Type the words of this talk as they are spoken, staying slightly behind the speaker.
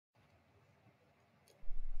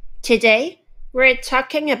Today, we're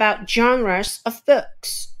talking about genres of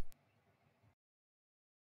books.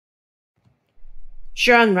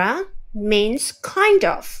 Genre means kind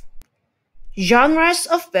of. Genres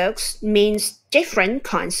of books means different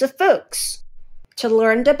kinds of books. To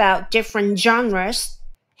learn about different genres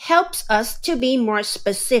helps us to be more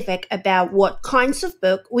specific about what kinds of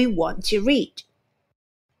book we want to read.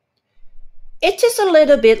 It is a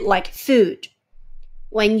little bit like food.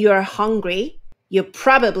 When you're hungry, you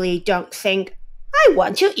probably don't think, I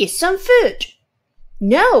want to eat some food.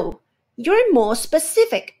 No, you're more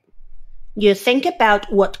specific. You think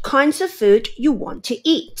about what kinds of food you want to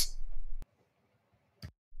eat.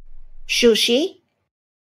 Sushi,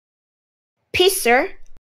 pizza,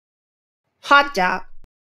 hot dog,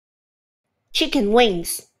 chicken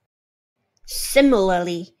wings.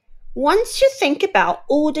 Similarly, once you think about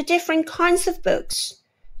all the different kinds of books,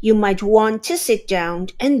 you might want to sit down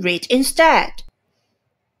and read instead.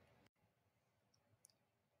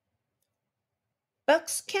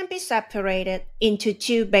 Books can be separated into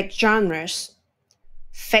two big genres,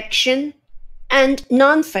 fiction and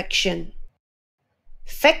non-fiction.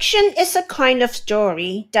 Fiction is a kind of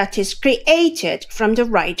story that is created from the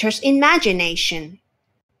writer's imagination.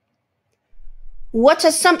 What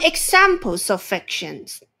are some examples of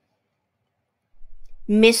fictions?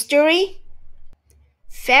 Mystery,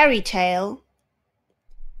 fairy tale,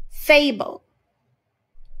 fable,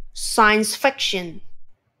 science fiction,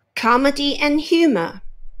 comedy and humor,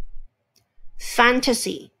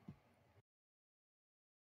 fantasy.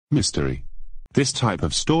 Mystery. This type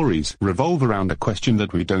of stories revolve around a question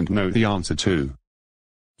that we don't know the answer to.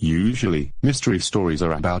 Usually, mystery stories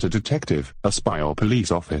are about a detective, a spy or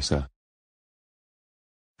police officer.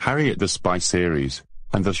 Harriet the Spy series,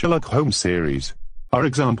 and the Sherlock Holmes series, are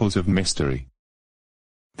examples of mystery.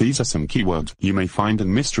 These are some keywords you may find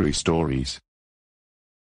in mystery stories.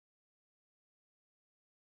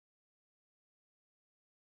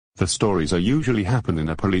 The stories are usually happen in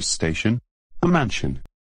a police station, a mansion,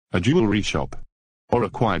 a jewelry shop, or a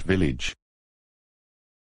quiet village.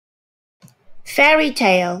 Fairy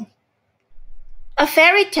tale. A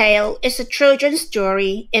fairy tale is a children's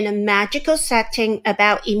story in a magical setting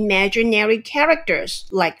about imaginary characters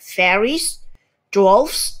like fairies,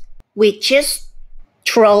 dwarfs, witches,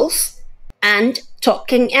 trolls, and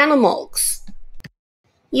talking animals.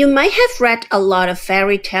 You might have read a lot of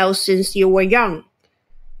fairy tales since you were young.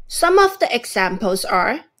 Some of the examples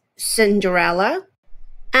are Cinderella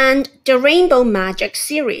and the Rainbow Magic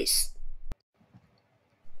series.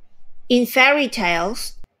 In fairy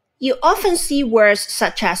tales, you often see words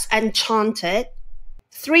such as enchanted,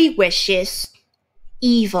 three wishes,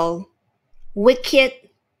 evil, wicked,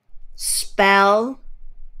 spell,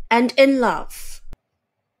 and in love.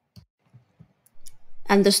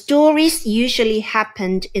 And the stories usually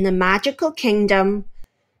happened in a magical kingdom,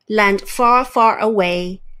 land far, far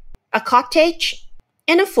away, a cottage,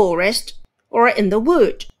 in a forest, or in the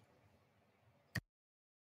wood.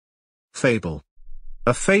 Fable.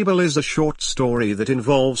 A fable is a short story that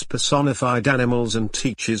involves personified animals and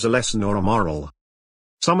teaches a lesson or a moral.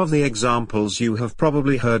 Some of the examples you have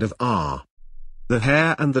probably heard of are The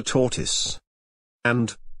Hare and the Tortoise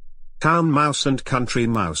and Town Mouse and Country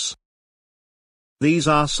Mouse. These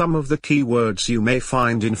are some of the key words you may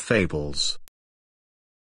find in fables.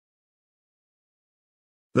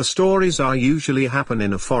 The stories are usually happen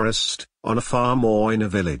in a forest, on a farm or in a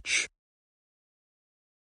village.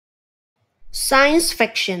 Science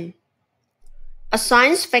fiction. A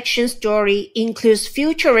science fiction story includes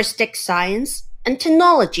futuristic science and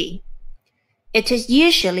technology. It is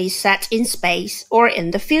usually set in space or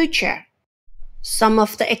in the future. Some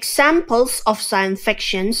of the examples of science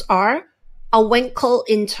fictions are A Wrinkle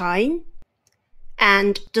in Time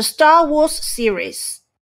and the Star Wars series.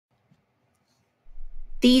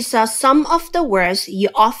 These are some of the words you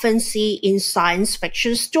often see in science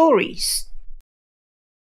fiction stories.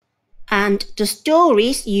 And the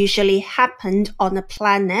stories usually happened on a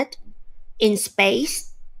planet, in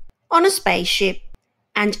space, on a spaceship,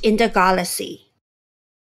 and in the galaxy.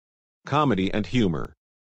 Comedy and humor.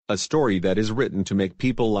 A story that is written to make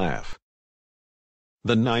people laugh.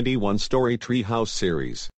 The 91 Story Treehouse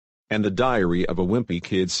series and the Diary of a Wimpy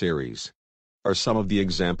Kid series are some of the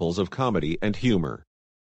examples of comedy and humor.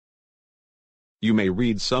 You may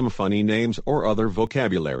read some funny names or other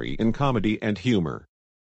vocabulary in comedy and humor.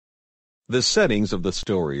 The settings of the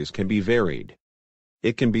stories can be varied.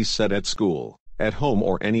 It can be set at school, at home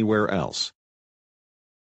or anywhere else.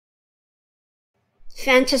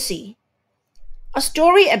 Fantasy. A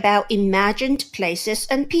story about imagined places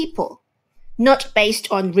and people, not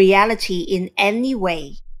based on reality in any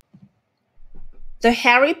way. The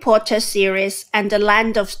Harry Potter series and the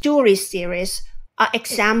Land of Stories series are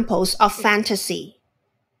examples of fantasy.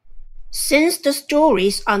 Since the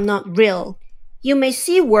stories are not real, you may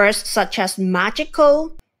see words such as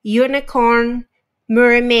magical, unicorn,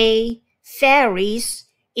 mermaid, fairies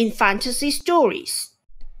in fantasy stories.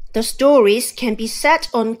 The stories can be set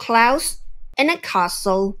on clouds, in a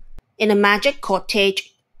castle, in a magic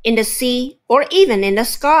cottage, in the sea, or even in the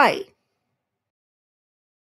sky.